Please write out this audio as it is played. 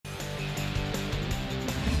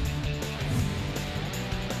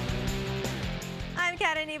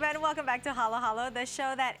Iniba, and welcome back to Halo Halo, the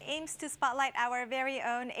show that aims to spotlight our very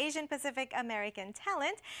own Asian Pacific American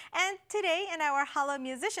talent. And today in our Halo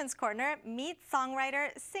Musicians Corner, meet songwriter,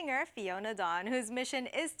 singer Fiona Dawn, whose mission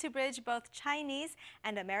is to bridge both Chinese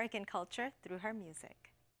and American culture through her music.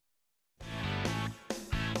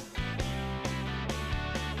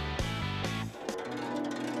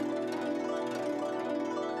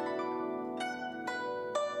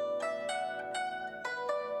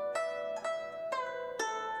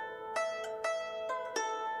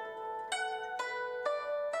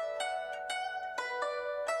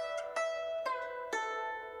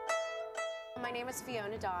 My name is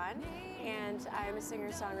Fiona Dawn, and I'm a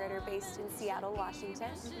singer-songwriter based in Seattle, Washington.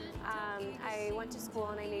 I went to school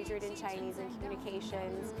and I majored in Chinese and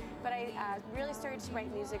communications, but I really started to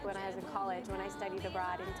write music when I was in college, when I studied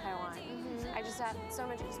abroad in Taiwan. I just had so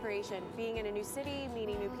much inspiration being in a new city,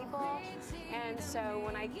 meeting new people, and so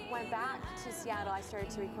when I went back to Seattle, I started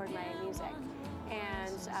to record my music.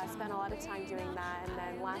 And spent a lot of time doing that. And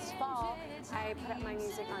then last fall, I put up my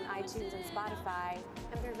music on iTunes and Spotify,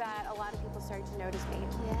 and through that, a lot of people started to notice me.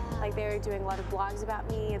 Yeah. Like, they were doing a lot of blogs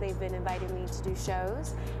about me, they've been inviting me to do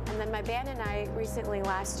shows. And then my band and I recently,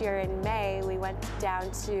 last year in May, we went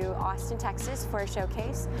down to Austin, Texas for a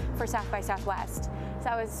showcase for South by Southwest. So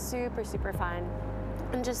that was super, super fun.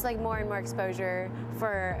 And just like more and more exposure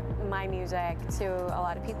for my music to a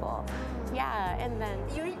lot of people. Yeah, and then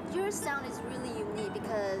your sound is really unique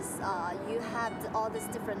because you have all these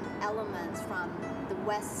different elements from the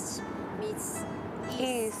West meets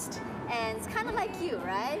East. And it's kind of like you,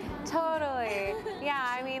 right? Totally. Yeah,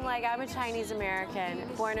 I mean, like, I'm a Chinese American,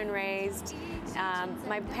 born and raised.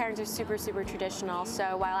 My parents are super, super traditional,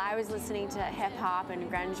 so while I was listening to hip hop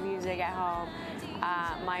and grunge music at home,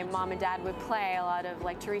 my mom and dad would play a lot of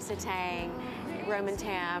like Teresa Tang, Roman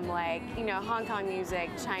Tam, like, you know, Hong Kong music,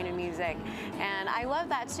 China music, and I love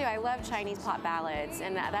that too. I love Chinese pop ballads,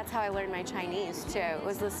 and that's how I learned my Chinese too,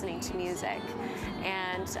 was listening to music.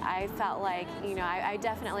 And I felt like, you know, I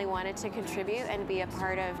definitely wanted to contribute and be a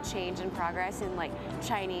part of change and progress in like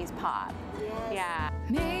Chinese pop. Yes.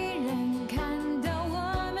 Yeah.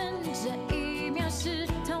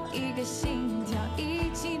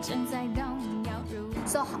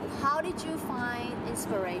 So how did you find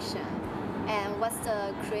inspiration? And what's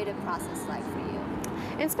the creative process like for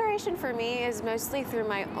you? Inspiration for me is mostly through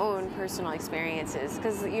my own personal experiences,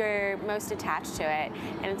 because you're most attached to it,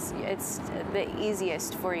 and it's the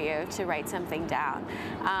easiest for you to write something down.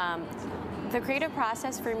 The creative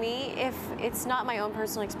process for me, if it's not my own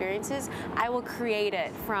personal experiences, I will create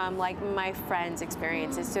it from like my friends'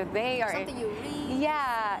 experiences. So they are something you read.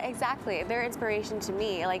 Yeah, exactly. They're inspiration to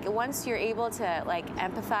me. Like, once you're able to like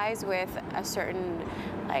empathize with a certain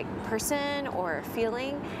like person or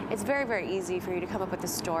feeling, it's very, very easy for you to come up with a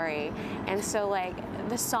story. And so like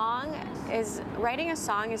writing a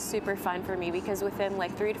song is super fun for me, because within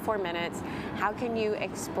like 3 to 4 minutes, how can you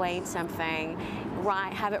explain something,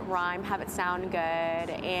 have it rhyme, have it sound good,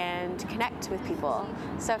 and connect with people?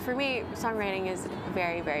 So for me, songwriting is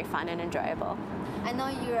very, very fun and enjoyable. I know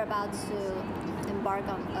you're about to embark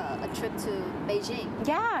on a trip to Beijing.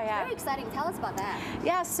 Yeah. Very exciting. Tell us about that.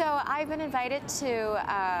 Yeah, so I've been invited to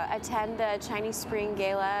attend the Chinese Spring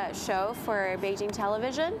Gala show for Beijing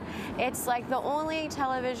television. It's like the only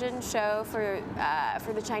television show for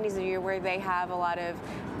the Chinese New Year where they have a lot of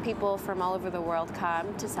people from all over the world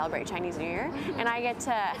come to celebrate Chinese New Year, and I get to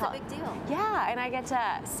help. It's a big deal. Yeah, and I get to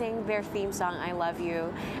sing their theme song, "I Love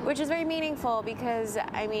You," which is very meaningful, because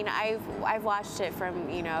I mean, I've watched it from,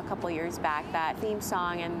 you know, a couple years back, that theme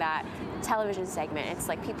song and that television segment. It's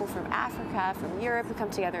like people from Africa, from Europe, who come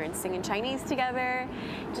together and sing in Chinese together,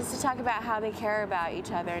 just to talk about how they care about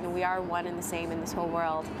each other, and we are one and the same in this whole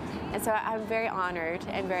world. And so I'm very honored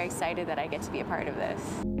and very excited that I get to be a part of this.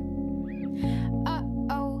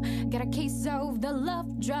 Got a case of the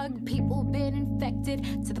love drug. People been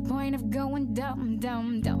infected to the point of going dumb.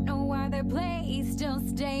 Don't know why they play, still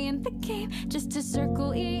stay in the game, just to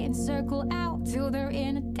circle in, circle out till they're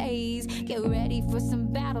in a daze. Get ready for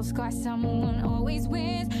some battle scars, someone always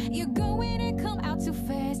wins. You go in and come out too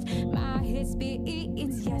fast. My head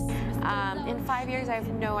spins, yes. In 5 years, I have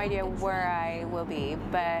no idea where I will be,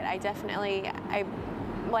 but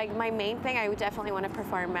like, my main thing, I would definitely want to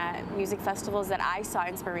perform at music festivals that I saw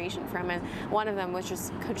inspiration from, and one of them was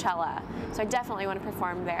just Coachella. So I definitely want to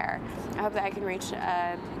perform there. I hope that I can reach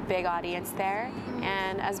a big audience there,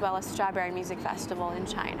 and as well as Strawberry Music Festival in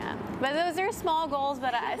China. But those are small goals,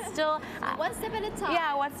 but I still... one step at a time.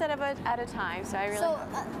 Yeah, one step at a time. So I really... So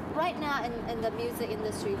right now in the music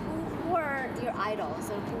industry, who who are your idols,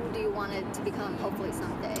 or who do you want it to become hopefully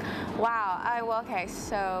someday? Wow. Well, okay.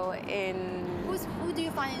 So Who do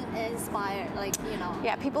you find inspired? Like, you know.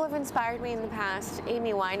 Yeah, people have inspired me in the past.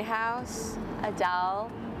 Amy Winehouse,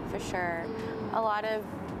 Adele, for sure. A lot of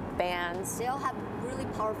bands. They all have really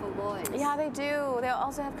powerful voice. Yeah, they do. They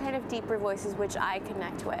also have kind of deeper voices, which I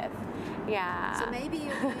connect with. Yeah. So maybe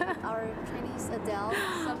you'll be our Chinese Adele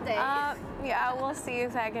someday. Yeah, we'll see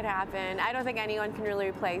if that could happen. I don't think anyone can really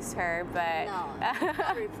replace her, but no,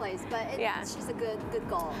 not replace. But yeah. She's a good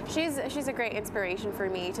goal. She's a great inspiration for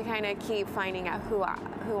me to kind of keep finding out who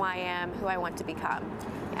I am, who I want to become.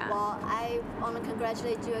 Yeah. Well, I want to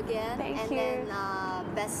congratulate you again. Thank you. And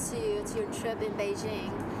then best to you to your trip in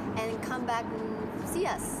Beijing, and come back and see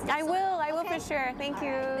us. I will okay? for sure. Thank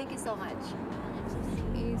you. Right. Thank you so much.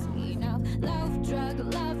 Is enough. Love drug,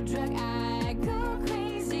 I go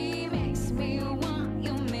crazy. Makes me want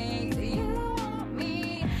you, makes you want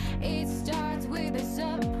me. It starts with a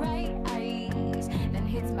surprise, then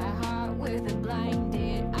hits my heart with a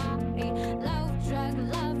blinded eye. Love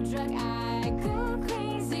drug, I go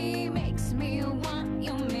crazy. Makes me want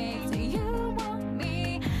you, makes you want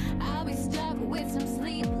me. I'll be stuck with some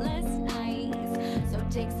sleepless nights, so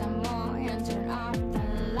take some more and turn off the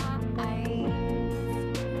lights.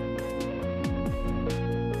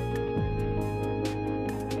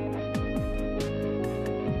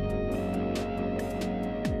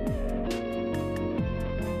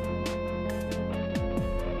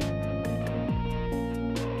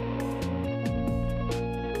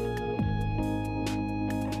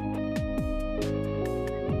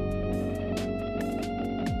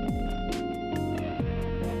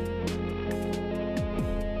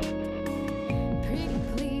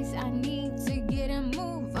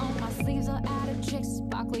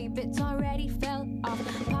 Sparkly bits already fell off.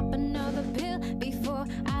 Pop another pill before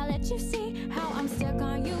I let you see how I'm stuck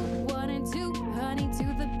on you. 1 and 2, honey to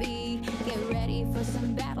the bee. Get ready for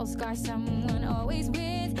some battle scars. Someone always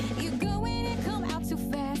wins. You go in and come out too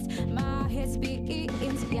fast. My head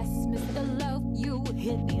spins. Yes, Mr. Love, you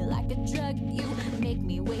hit me like a drug. You make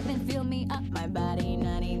me wave and fill me up. My body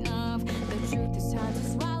not enough. The truth is hard to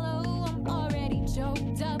swallow. I'm already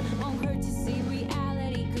choked up. Won't hurt to see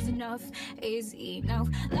reality, 'cause enough is enough.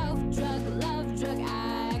 Love drug,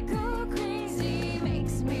 I go crazy.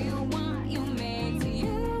 Makes me want you, makes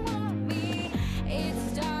you want me. It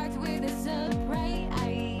starts with a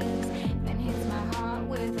surprise, then hits my heart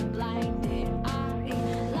with a blinded eye.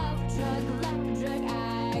 Love drug,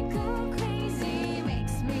 I go crazy.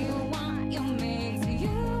 Makes me want you, makes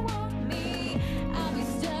you want me. I'll be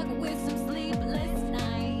stuck with some sleepless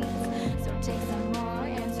nights, so take some more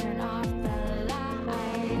and turn off the lights.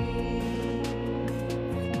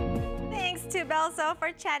 Thanks to Belso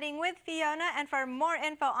for chatting with Fiona, and for more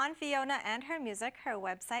info on Fiona and her music, her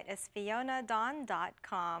website is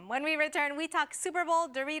fionadawn.com. When we return, we talk Super Bowl,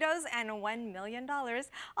 Doritos, and $1 million.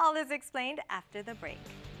 All is explained after the break.